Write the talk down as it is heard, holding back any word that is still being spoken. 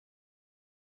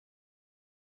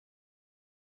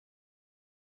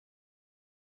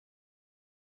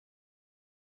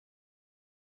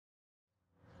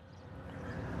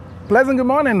Pleasant good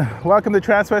morning. Welcome to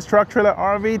Transwest Truck Trailer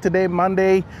RV. Today,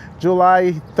 Monday,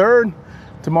 July 3rd.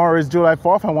 Tomorrow is July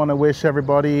 4th. I want to wish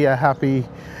everybody a happy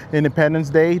Independence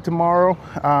Day tomorrow.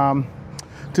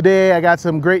 Today, I got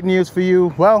some great news for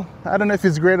you. Well, I don't know if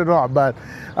it's great or not, but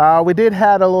we did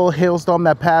had a little hailstorm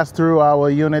that passed through our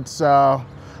units a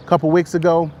couple weeks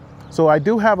ago. So I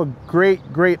do have a great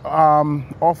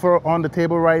offer on the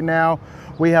table right now.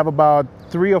 We have about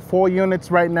 3 or 4 units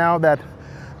right now that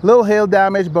little hail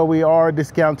damage, but we are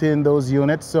discounting those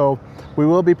units. So we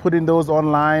will be putting those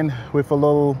online with a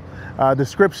little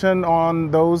description on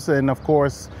those. And of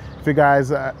course, if you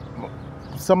guys,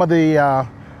 some of the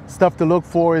stuff to look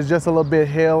for is just a little bit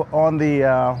hail on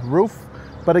the roof.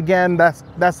 But again, that's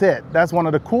it. That's one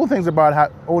of the cool things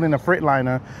about owning a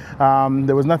Freightliner.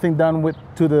 There was nothing done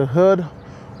to the hood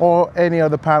or any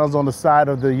other panels on the side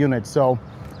of the unit. So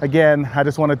again, I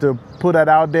just wanted to put that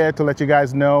out there to let you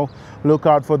guys know. Look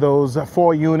out for those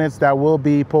 4 units that will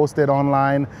be posted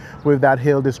online with that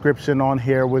hail description on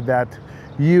here with that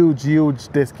huge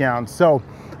discount. So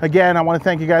again, I want to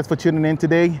thank you guys for tuning in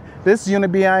today. This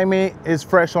unit behind me is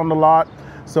fresh on the lot,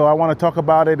 so I want to talk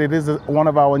about it. It is one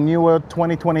of our newer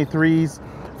 2023's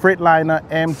Freightliner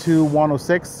M2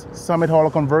 106 Summit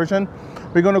hauler conversion.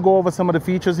 We're going to go over some of the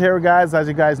features here, guys. As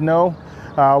you guys know,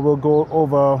 we'll go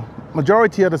over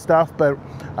majority of the stuff, but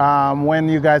when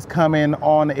you guys come in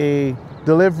on a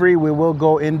delivery, we will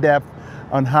go in depth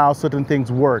on how certain things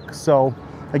work. So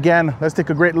again, let's take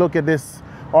a great look at this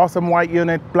awesome white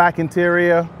unit, black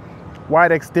interior,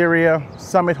 white exterior,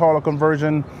 Summit hauler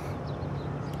conversion.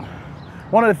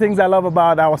 One of the things I love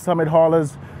about our Summit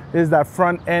haulers is that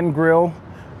front end grille,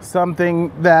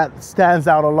 something that stands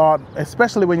out a lot,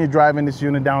 especially when you're driving this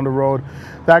unit down the road.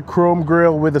 That chrome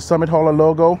grille with the Summit hauler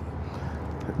logo.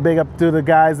 Big up to the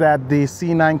guys at the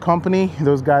C9 company.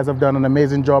 Those guys have done an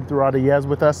amazing job throughout the years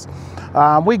with us.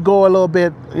 We go a little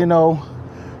bit,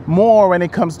 more when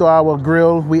it comes to our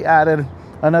grill. We added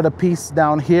another piece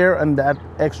down here and that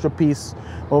extra piece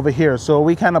over here. So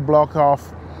we kind of block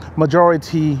off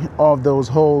majority of those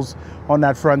holes on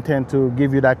that front end to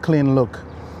give you that clean look.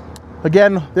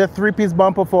 Again, the 3-piece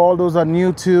bumper for all those are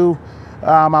new to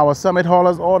our Summit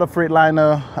haulers or the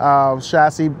Freightliner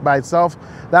chassis by itself.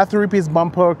 That 3-piece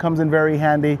bumper comes in very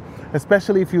handy,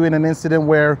 especially if you're in an incident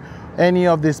where any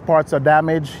of these parts are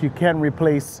damaged. You can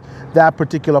replace that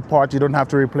particular part. You don't have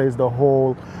to replace the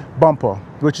whole bumper,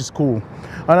 which is cool.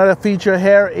 Another feature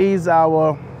here is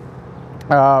our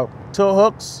tow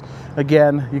hooks.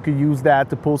 Again, you could use that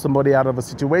to pull somebody out of a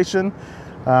situation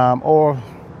or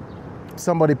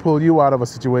somebody pull you out of a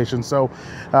situation. So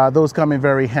those come in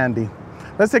very handy.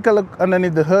 Let's take a look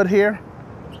underneath the hood here.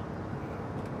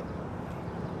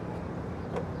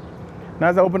 Now,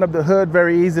 as I open up the hood,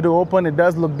 very easy to open. It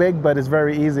does look big, but it's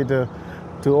very easy to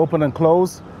open and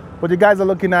close. What you guys are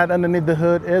looking at underneath the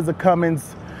hood is a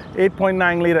Cummins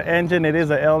 8.9 liter engine. It is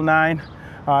a L9.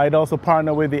 It also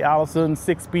partnered with the Allison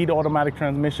 6-speed automatic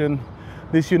transmission.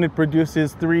 This unit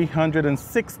produces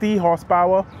 360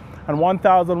 horsepower and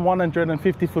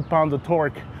 1,150 foot-pounds of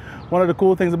torque. One of the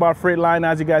cool things about Freightliner,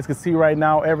 as you guys can see right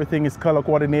now, everything is color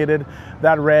coordinated.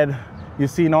 That red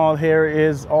you've seen all here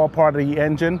is all part of the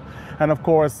engine. And of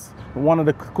course, one of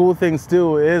the cool things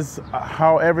too is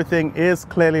how everything is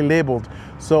clearly labeled.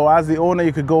 So as the owner,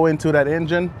 you could go into that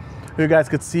engine. You guys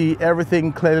could see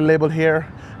everything clearly labeled here.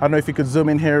 I don't know if you could zoom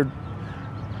in here.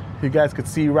 You guys could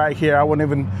see right here. I won't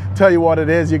even tell you what it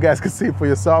is. You guys could see it for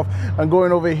yourself. And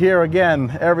going over here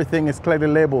again, everything is clearly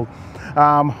labeled.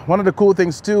 One of the cool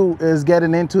things too is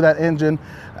getting into that engine.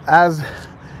 As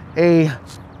a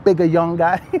bigger young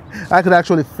guy, I could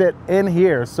actually fit in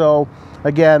here. So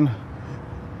again,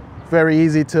 very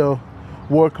easy to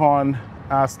work on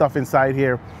stuff inside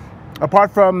here.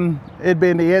 Apart from it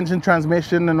being the engine,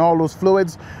 transmission, and all those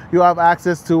fluids, you have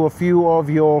access to a few of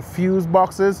your fuse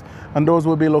boxes, and those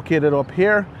will be located up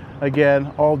here.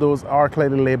 Again, all those are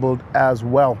clearly labeled as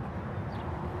well.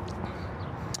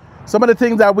 Some of the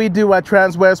things that we do at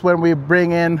Transwest when we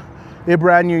bring in a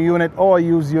brand new unit or a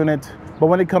used unit, but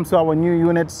when it comes to our new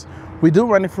units, we do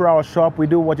run it through our shop. We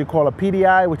do what you call a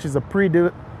PDI, which is a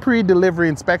pre-delivery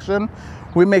inspection.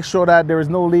 We make sure that there is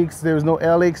no leaks, there is no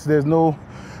air leaks, there's no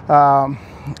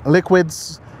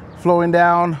liquids flowing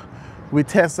down. We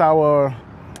test our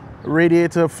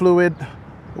radiator fluid.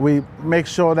 We make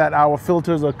sure that our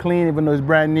filters are clean, even though it's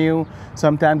brand new.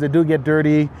 Sometimes they do get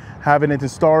dirty, having it in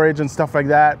storage and stuff like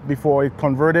that before it's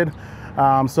converted.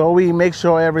 So we make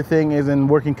sure everything is in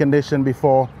working condition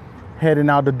before heading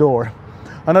out the door.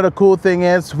 Another cool thing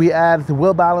is we add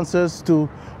wheel balancers to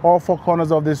all 4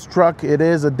 corners of this truck. It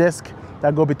is a disc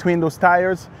that go between those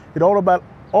tires. It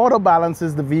auto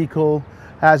balances the vehicle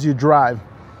as you drive.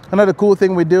 Another cool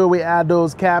thing we do, we add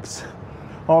those caps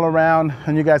all around,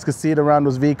 and you guys can see it around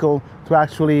this vehicle to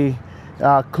actually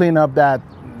clean up that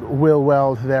wheel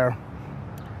well there.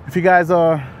 If you guys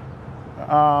are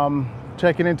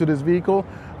checking into this vehicle,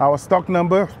 our stock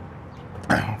number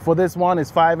for this one is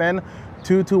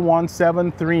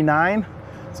 5N221739.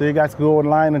 So you guys can go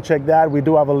online and check that. We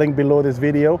do have a link below this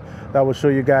video that will show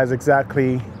you guys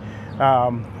exactly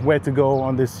where to go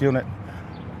on this unit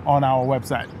on our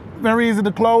website. Very easy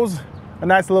to close, a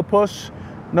nice little push,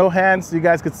 no hands. You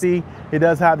guys can see it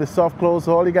does have the soft close,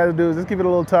 so all you got to do is just give it a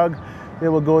little tug. It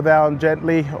will go down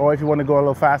gently, or if you want to go a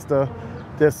little faster,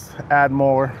 just add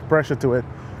more pressure to it.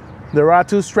 There are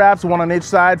 2 straps, one on each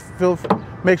side.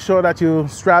 Make sure that you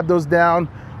strap those down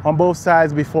on both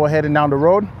sides before heading down the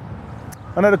road.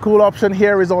 Another cool option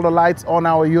here is all the lights on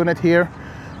our unit here.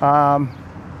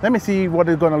 Let me see what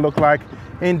it's going to look like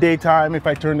in daytime if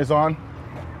I turn this on.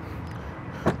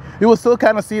 You will still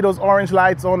kind of see those orange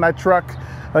lights on that truck.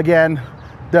 Again,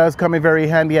 does come in very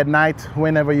handy at night.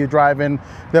 Whenever you're driving,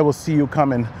 they will see you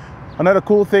coming. Another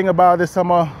cool thing about this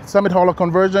Summit Hauler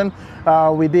conversion,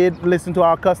 we did listen to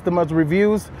our customers'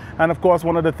 reviews, and of course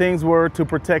one of the things were to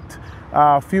protect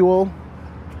fuel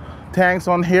tanks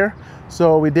on here.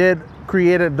 So we did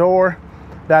create a door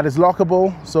that is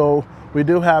lockable. So we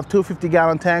do have 2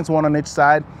 50-gallon tanks, one on each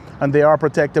side, and they are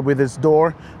protected with this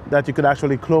door that you could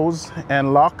actually close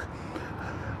and lock.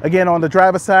 Again, on the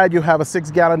driver's side, you have a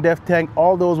 6-gallon depth tank.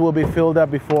 All those will be filled up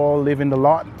before leaving the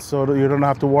lot, so that you don't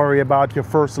have to worry about your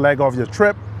first leg of your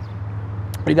trip.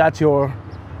 You got your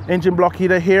engine block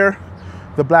heater here.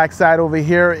 The black side over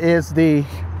here is the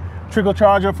trickle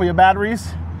charger for your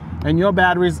batteries, and your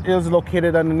batteries is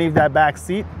located underneath that back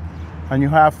seat. And you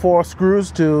have 4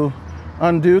 screws to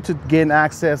undo to gain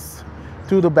access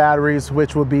to the batteries,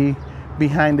 which will be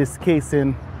behind this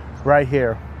casing right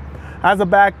here. As the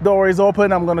back door is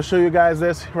open, I'm going to show you guys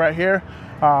this right here.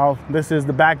 This is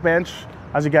the back bench.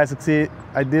 As you guys can see,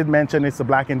 I did mention it's a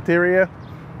black interior.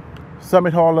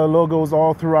 Summit Hauler logos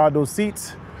all throughout those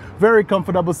seats. Very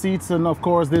comfortable seats, and of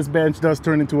course this bench does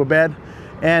turn into a bed.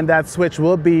 And that switch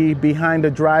will be behind the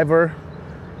driver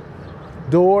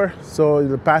door, so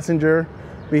the passenger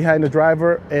behind the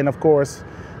driver, and of course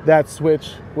that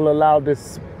switch will allow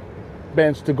this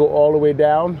bench to go all the way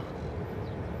down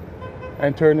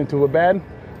and turn into a bed.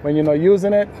 When you're not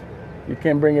using it, you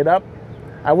can bring it up.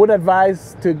 I would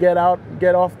advise to get off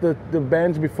the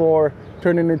bench before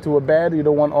turning into a bed. You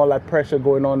don't want all that pressure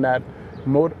going on that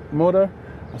motor.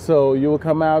 So you will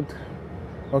come out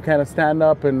or kind of stand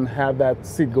up and have that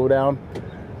seat go down.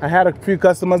 I had a few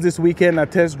customers this weekend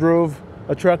that test drove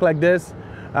a truck like this,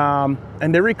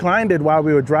 and they reclined it while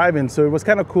we were driving. So it was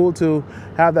kind of cool to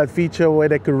have that feature where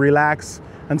they could relax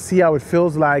and see how it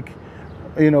feels like,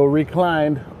 you know,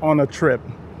 reclined on a trip.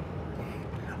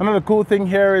 Another cool thing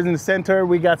here is in the center,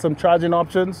 we got some charging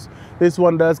options. This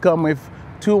one does come with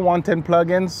 2 110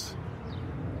 plugins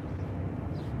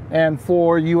and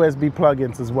 4 USB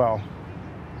plugins as well.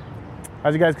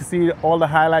 As you guys can see, all the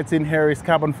highlights in here is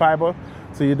carbon fiber.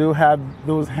 So you do have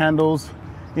those handles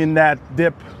in that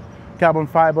dip carbon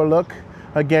fiber look.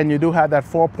 Again, you do have that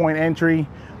 4-point entry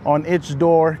on each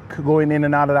door going in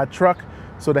and out of that truck.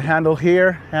 So the handle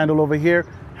here, handle over here,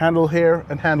 handle here,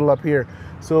 and handle up here.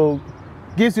 So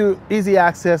gives you easy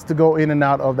access to go in and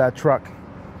out of that truck.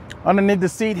 Underneath the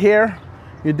seat here,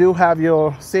 you do have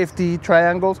your safety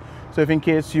triangles. So if in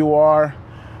case you are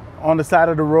on the side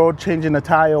of the road changing a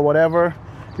tire or whatever,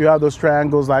 you have those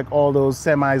triangles like all those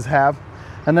semis have.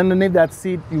 And underneath that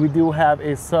seat, we do have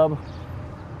a sub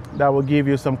that will give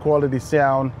you some quality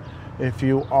sound if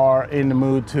you are in the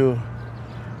mood to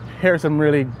hear some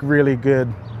really, really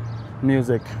good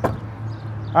music.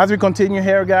 As we continue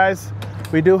here, guys,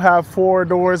 we do have 4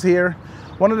 doors here.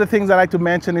 One of the things I like to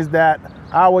mention is that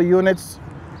our units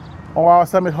or our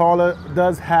Summit Hauler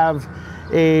does have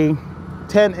a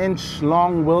 10-inch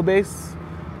long wheelbase,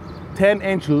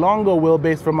 10-inch longer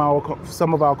wheelbase from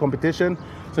some of our competition.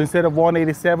 So instead of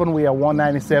 187, we are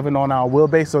 197 on our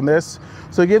wheelbase on this.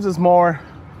 So it gives us more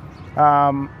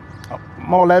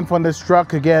length on this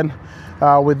truck. Again,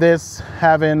 with this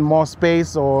having more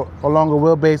space or a longer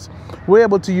wheelbase, we're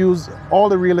able to use all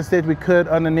the real estate we could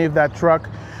underneath that truck.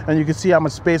 And you can see how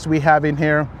much space we have in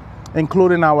here,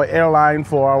 including our air line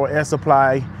for our air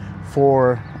supply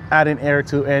for adding air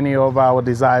to any of our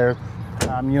desired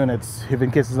units. If in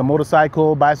case it's a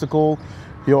motorcycle, bicycle,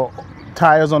 your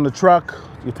tires on the truck,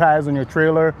 your tires on your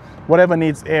trailer, whatever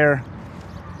needs air,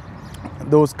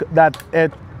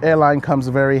 that airline comes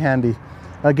very handy.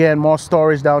 Again, more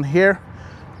storage down here.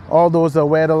 All those are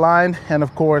weather lined, and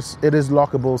of course it is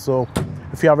lockable, so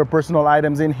if you have your personal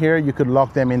items in here, you could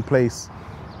lock them in place.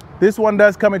 This one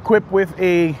does come equipped with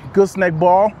a gooseneck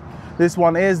ball. This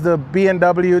one is the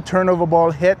B&W turnover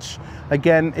ball hitch.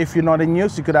 Again, if you're not in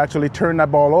use, you could actually turn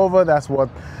that ball over. That's what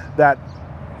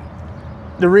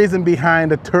the reason behind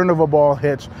the turnover ball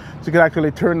hitch. So you could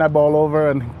actually turn that ball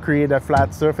over and create that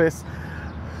flat surface.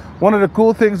 One of the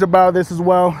cool things about this as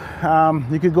well,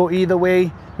 you could go either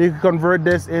way. You could convert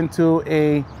this into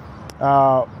a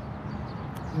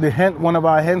one of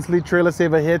our Hensley trailer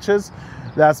saver hitches.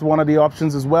 That's one of the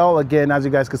options as well. Again, as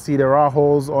you guys can see, there are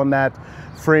holes on that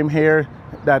frame here,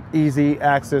 that easy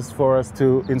access for us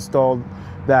to install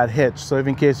that hitch. So if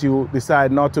in case you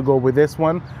decide not to go with this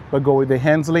one, but go with the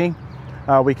Hensley,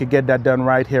 we could get that done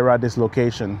right here at this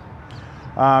location.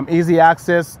 Easy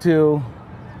access to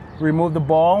remove the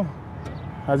ball.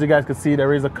 As you guys can see,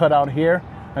 there is a cutout here,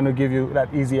 and it'll give you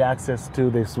that easy access to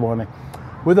this one.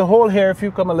 With the hole here, if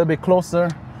you come a little bit closer,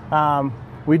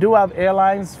 we do have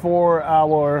airlines for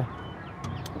our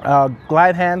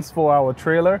glide hands for our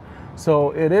trailer.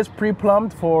 So it is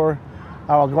pre-plumbed for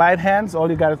our glide hands. All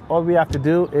we have to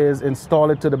do is install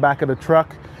it to the back of the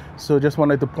truck. So just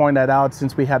wanted to point that out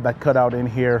since we had that cutout in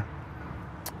here.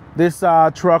 This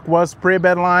truck was spray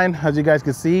bed line, as you guys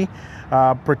can see,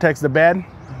 protects the bed.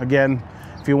 Again,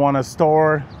 if you want to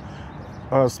store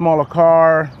a smaller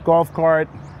car, golf cart,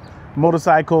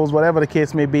 motorcycles, whatever the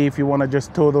case may be, if you want to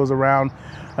just tow those around.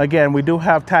 Again, we do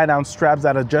have tie down straps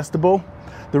that are adjustable.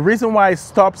 The reason why it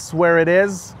stops where it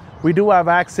is, we do have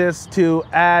access to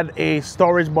add a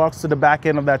storage box to the back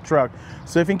end of that truck.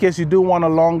 So if in case you do want a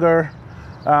longer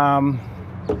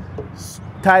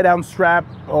tie down strap,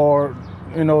 or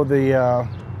you know,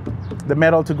 the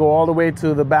metal to go all the way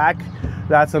to the back,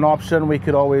 that's an option. We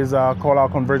could always call our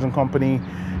conversion company,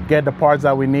 get the parts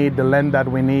that we need, the length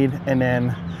that we need, and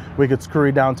then we could screw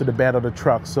it down to the bed of the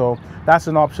truck. So that's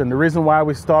an option. The reason why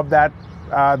we stopped that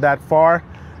that far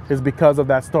is because of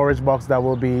that storage box that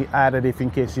will be added if in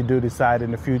case you do decide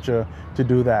in the future to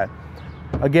do that.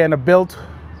 Again, a built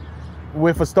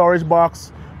with a storage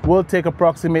box will take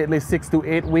approximately 6 to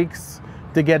 8 weeks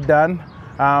to get done.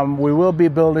 We will be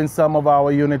building some of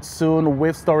our units soon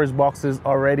with storage boxes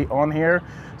already on here.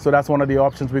 So that's one of the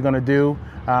options we're going to do.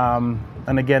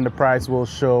 And again, the price will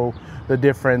show the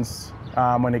difference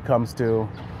when it comes to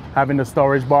having the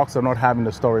storage box or not having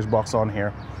the storage box on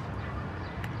here.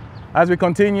 As we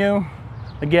continue,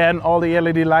 again, all the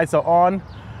LED lights are on.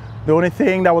 The only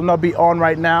thing that will not be on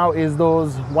right now is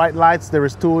those white lights. There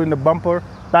is 2 in the bumper,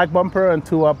 back bumper, and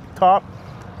 2 up top.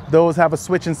 Those have a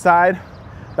switch inside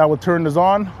that will turn those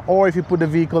on, or if you put the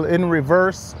vehicle in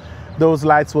reverse, those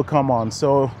lights will come on.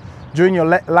 So during your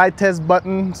light test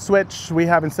button switch we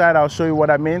have inside, I'll show you what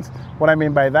I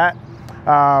mean by that.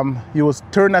 You will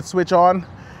turn that switch on,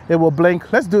 it will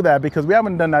blink. Let's do that because we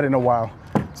haven't done that in a while.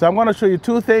 So I'm going to show you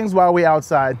 2 things while we're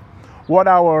outside. What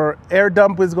our air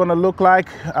dump is going to look like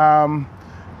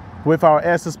with our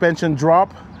air suspension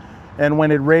drop and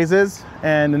when it raises,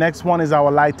 and the next one is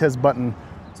our light test button.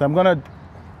 So I'm going to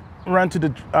run to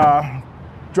the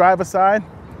driver's side,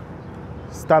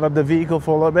 start up the vehicle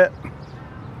for a little bit.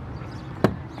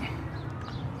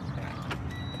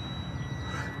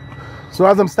 So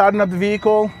as I'm starting up the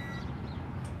vehicle,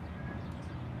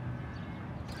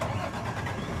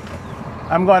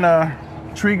 I'm gonna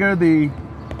trigger the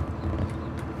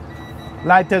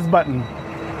light test button.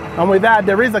 And with that,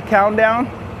 there is a countdown.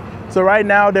 So right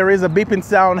now there is a beeping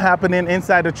sound happening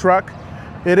inside the truck.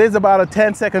 It is about a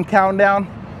 10-second countdown.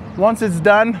 Once it's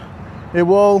done, it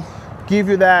will give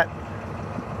you that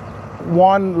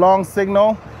one long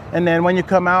signal, and then when you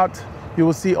come out, you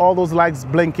will see all those lights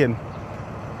blinking.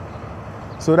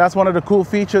 So that's one of the cool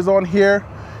features on here.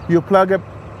 You plug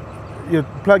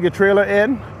your trailer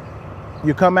in,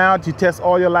 you come out, you test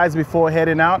all your lights before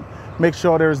heading out. Make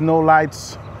sure there's no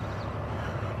lights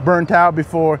burnt out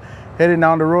before heading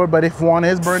down the road, but if one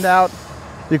is burnt out,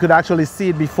 you could actually see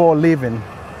it before leaving.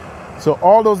 So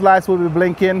all those lights will be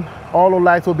blinking, all the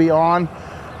lights will be on.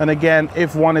 And again,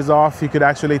 if one is off, you could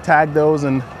actually tag those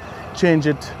and change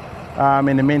it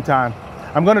in the meantime.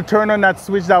 I'm gonna turn on that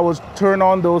switch that will turn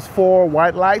on those 4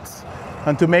 white lights,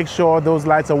 and to make sure those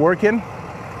lights are working.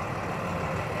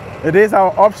 It is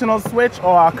our optional switch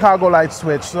or our cargo light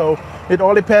switch. So it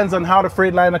all depends on how the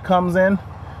Freightliner comes in.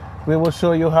 We will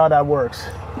show you how that works.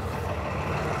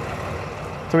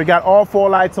 So we got all 4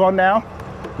 lights on now.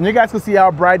 And you guys can see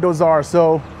how bright those are.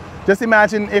 So just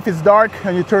imagine if it's dark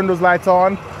and you turn those lights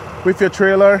on with your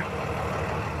trailer.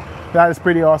 That is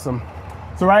pretty awesome.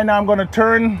 So right now I'm going to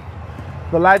turn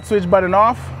the light switch button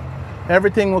off.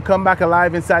 Everything will come back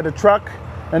alive inside the truck.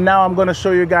 And now I'm going to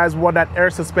show you guys what that air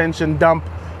suspension dump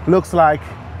looks like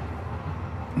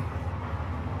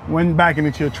when backing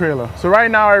into your trailer. So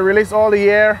right now I release all the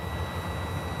air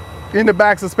in the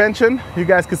back suspension. You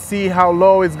guys can see how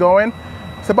low it's going.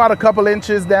 It's about a couple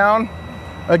inches down.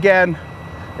 Again,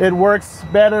 it works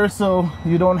better so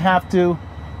you don't have to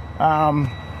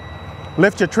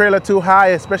lift your trailer too high,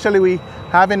 especially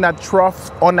having that trough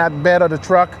on that bed of the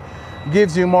truck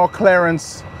gives you more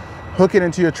clearance hooking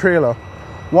into your trailer.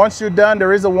 Once you're done,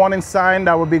 there is a warning sign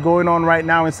that will be going on right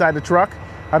now inside the truck.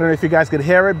 I don't know if you guys could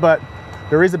hear it, but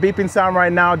there is a beeping sound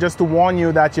right now just to warn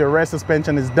you that your rear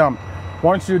suspension is dumped.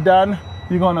 Once you're done,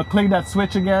 you're gonna click that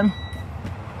switch again.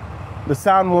 The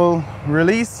sound will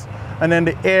release and then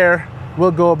the air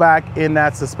will go back in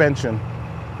that suspension.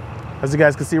 As you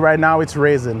guys can see right now, it's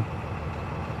raising.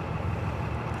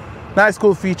 Nice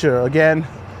cool feature. Again,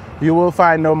 you will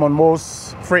find them on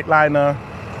most Freightliner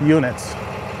units.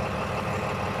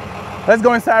 Let's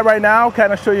go inside right now,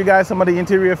 kind of show you guys some of the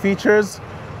interior features.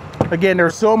 Again,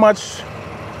 there's so much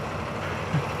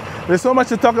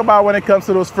to talk about when it comes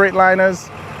to those Freightliners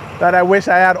that I wish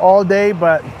I had all day,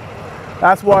 but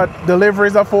that's what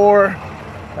deliveries are for.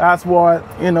 That's what,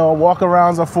 you know,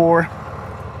 walk-arounds are for.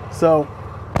 So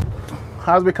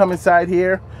as we come inside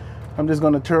here, I'm just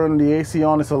going to turn the AC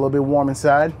on. It's a little bit warm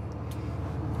inside.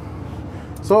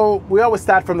 So we always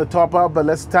start from the top up, but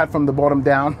let's start from the bottom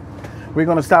down. We're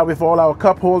going to start with all our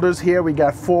cup holders here. We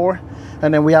got 4,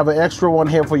 and then we have an extra one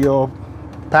here for your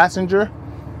passenger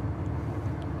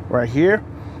right here,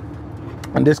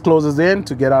 and this closes in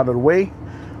to get out of the way.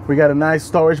 We got a nice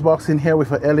storage box in here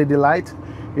with an LED light.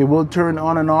 It will turn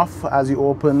on and off as you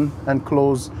open and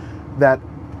close that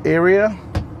area.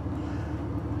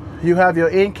 You have your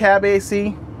in-cab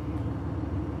AC,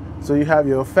 so you have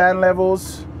your fan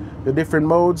levels, your different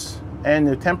modes, and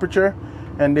your temperature,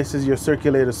 and this is your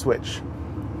circulator switch.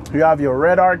 You have your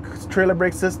red arc trailer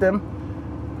brake system.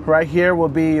 Right here will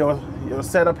be your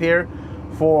setup here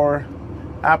for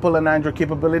Apple and Android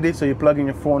capability, so you plug in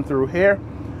your phone through here.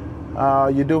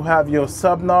 You do have your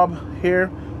sub knob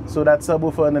here, so that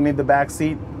subwoofer underneath the back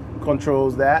seat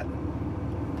controls that.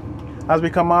 As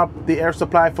we come up, the air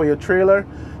supply for your trailer.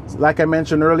 Like I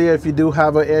mentioned earlier, if you do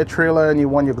have an air trailer and you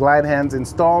want your glide hands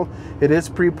installed, it is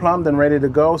pre-plumbed and ready to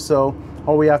go. So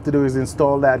all we have to do is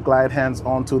install that glide hands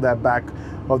onto that back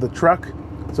of the truck.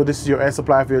 So this is your air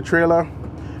supply for your trailer.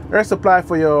 Air supply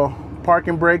for your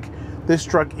parking brake. This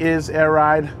truck is air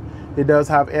ride. It does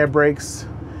have air brakes,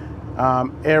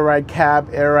 air ride cab,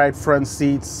 air ride front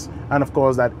seats, and of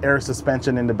course that air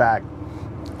suspension in the back.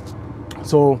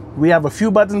 So we have a few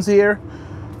buttons here.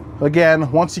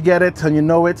 Again, once you get it and you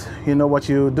know what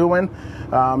you're doing.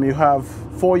 You have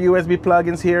 4 USB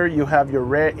plugins here. You have your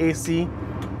rear AC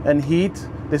and heat.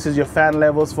 This is your fan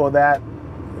levels for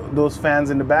those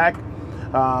fans in the back.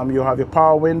 You have your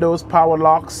power windows, power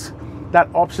locks. That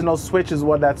optional switch is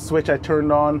what that switch I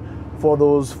turned on for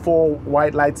those 4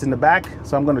 white lights in the back.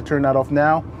 So I'm going to turn that off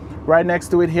now. Right next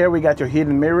to it here, we got your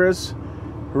hidden mirrors,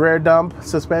 rear dump,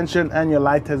 suspension, and your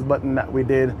light test button that we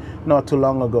did not too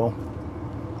long ago.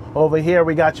 Over here,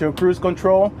 we got your cruise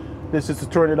control. This is to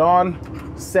turn it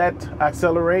on, set,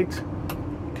 accelerate,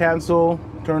 cancel,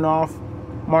 turn off,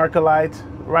 marker light.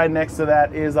 Right next to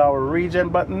that is our regen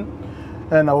button.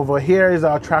 And over here is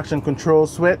our traction control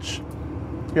switch.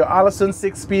 Your Allison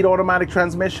 6-speed automatic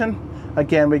transmission.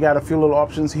 Again, we got a few little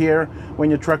options here. When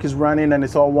your truck is running and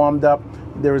it's all warmed up,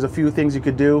 there is a few things you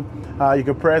could do. You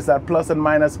could press that plus and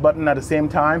minus button at the same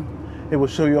time. It will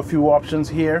show you a few options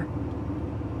here.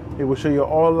 It will show you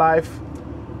all life.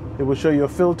 It will show you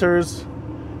filters.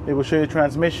 It will show you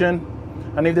transmission.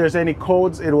 And if there's any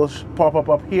codes, it will pop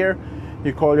up here.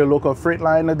 You call your local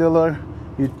Freightliner dealer.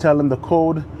 You tell them the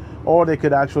code, or they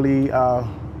could actually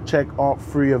check off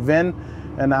through your VIN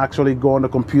and actually go on the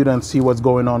computer and see what's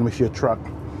going on with your truck.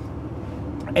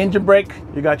 Engine brake,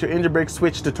 you got your engine brake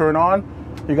switch to turn on.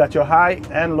 You got your high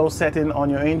and low setting on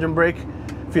your engine brake.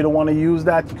 If you don't want to use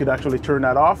that, you could actually turn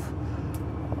that off.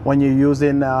 When you're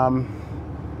using,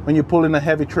 when you pull in a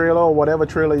heavy trailer or whatever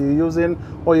trailer you're using,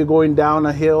 or you're going down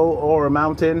a hill or a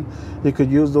mountain, you could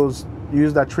use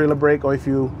that trailer brake. Or if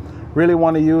you really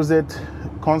want to use it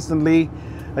constantly,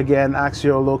 again, ask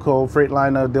your local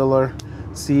Freightliner dealer,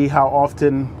 see how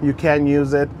often you can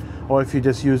use it, or if you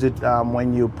just use it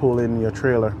when you pull in your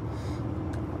trailer.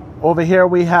 Over here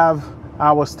we have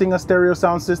our Stinger stereo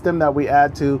sound system that we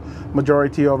add to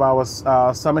majority of our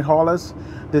Summit haulers.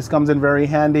 This comes in very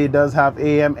handy. It does have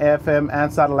AM, FM,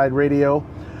 and satellite radio.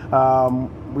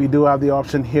 We do have the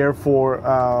option here for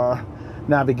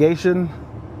navigation.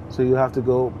 So you have to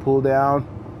go pull down.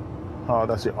 Oh,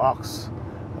 that's your aux.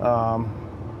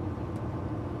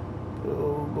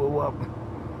 Go up.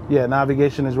 Yeah,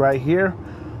 navigation is right here.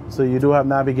 So you do have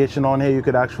navigation on here. You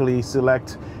could actually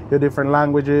select your different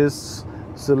languages,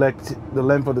 select the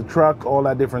length of the truck, all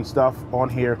that different stuff on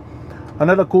here.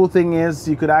 Another cool thing is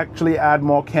you could actually add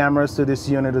more cameras to this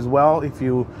unit as well if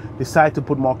you decide to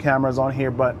put more cameras on here.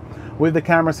 But with the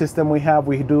camera system we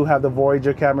do have the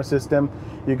Voyager camera system.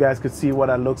 You guys could see what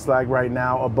that looks like right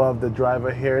now above the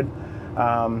driver head.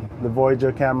 The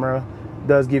Voyager camera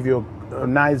does give you a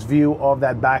nice view of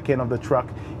that back end of the truck.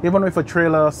 Even if a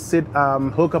trailer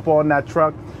hook up on that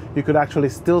truck, you could actually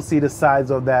still see the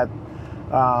sides of that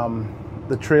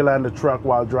the trailer and the truck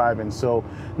while driving. So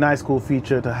nice, cool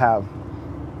feature to have.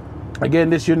 Again,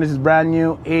 this unit is brand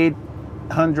new,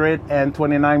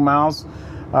 829 miles,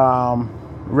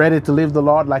 ready to leave the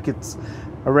lot, like it's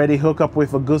already hooked up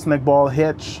with a gooseneck ball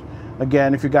hitch.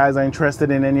 Again, if you guys are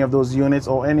interested in any of those units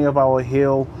or any of our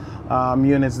Hill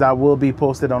units, that will be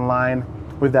posted online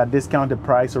with that discounted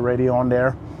price already on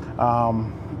there.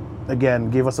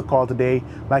 Again, give us a call today.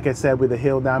 Like I said, with the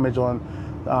hail damage on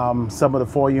some of the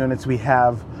 4 units we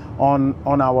have on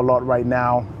our lot right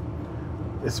now,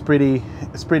 it's pretty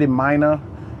minor.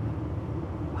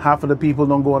 Half of the people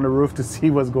don't go on the roof to see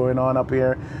what's going on up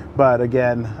here. But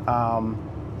again,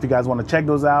 if you guys want to check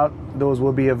those out, those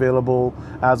will be available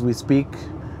as we speak,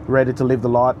 ready to leave the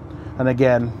lot. And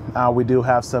again, we do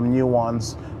have some new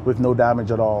ones with no damage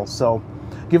at all. So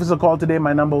give us a call today.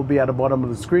 My number will be at the bottom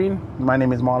of the screen. My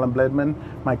name is Marlon Bledman.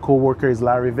 My co-worker is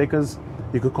Larry Vickers.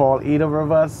 You could call either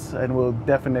of us and we'll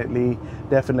definitely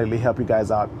help you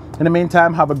guys out. In the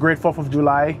meantime, have a great 4th of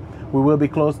July. We will be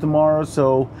closed tomorrow,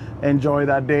 so enjoy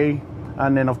that day.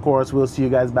 And then of course, we'll see you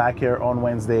guys back here on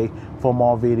Wednesday for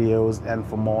more videos and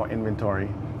for more inventory.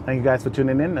 Thank you guys for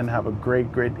tuning in and have a great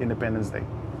Independence Day.